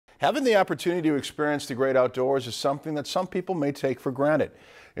Having the opportunity to experience the great outdoors is something that some people may take for granted.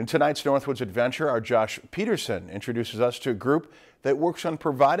 In tonight's Northwoods adventure, our Josh Peterson introduces us to a group that works on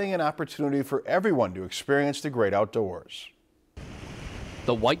providing an opportunity for everyone to experience the great outdoors.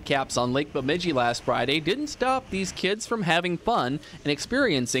 The Whitecaps on Lake Bemidji last Friday didn't stop these kids from having fun and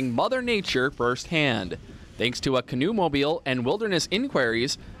experiencing Mother Nature firsthand. Thanks to a canoe mobile and wilderness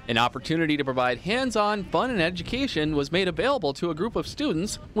inquiries, an opportunity to provide hands-on fun and education was made available to a group of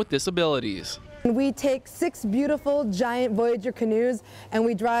students with disabilities. We take 6 beautiful giant Voyager canoes and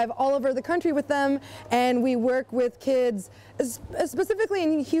we drive all over the country with them, and we work with kids specifically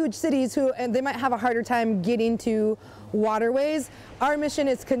in huge cities and they might have a harder time getting to waterways. Our mission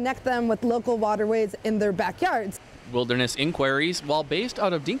is to connect them with local waterways in their backyards. Wilderness Inquiries, while based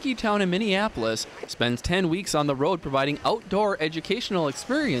out of Dinkytown in Minneapolis, spends 10 weeks on the road providing outdoor educational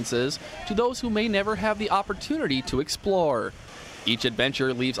experiences to those who may never have the opportunity to explore. Each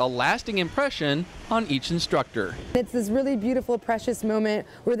adventure leaves a lasting impression on each instructor. It's this really beautiful, precious moment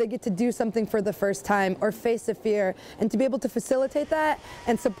where they get to do something for the first time or face a fear, and to be able to facilitate that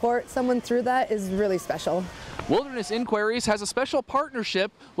and support someone through that is really special. Wilderness Inquiries has a special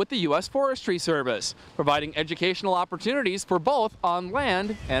partnership with the U.S. Forestry Service, providing educational opportunities for both on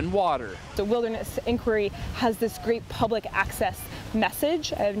land and water. The Wilderness Inquiry has this great public access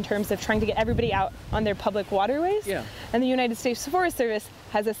message in terms of trying to get everybody out on their public waterways. Yeah. And the United States Forest Service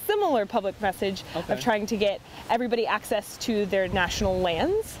has a similar public message of trying to get everybody access to their national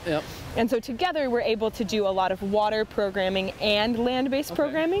lands. Yep. And so together we're able to do a lot of water programming and land-based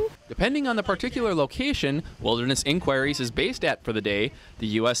programming. Depending on the particular location Wilderness Inquiries is based at for the day, the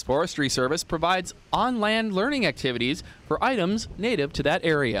U.S. Forestry Service provides on-land learning activities for items native to that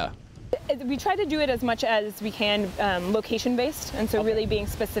area. We try to do it as much as we can location-based, and so really being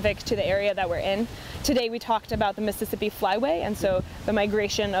specific to the area that we're in. Today we talked about the Mississippi Flyway, and so the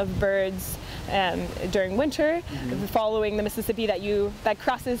migration of birds during winter, following the Mississippi that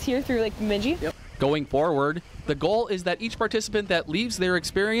crosses here through Lake Bemidji. Yep. Going forward, the goal is that each participant that leaves their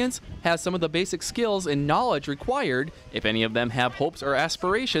experience has some of the basic skills and knowledge required if any of them have hopes or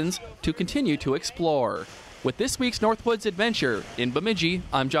aspirations to continue to explore. With this week's Northwoods adventure in Bemidji,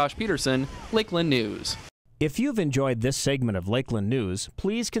 I'm Josh Peterson, Lakeland News. If you've enjoyed this segment of Lakeland News,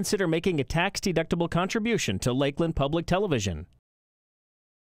 please consider making a tax-deductible contribution to Lakeland Public Television.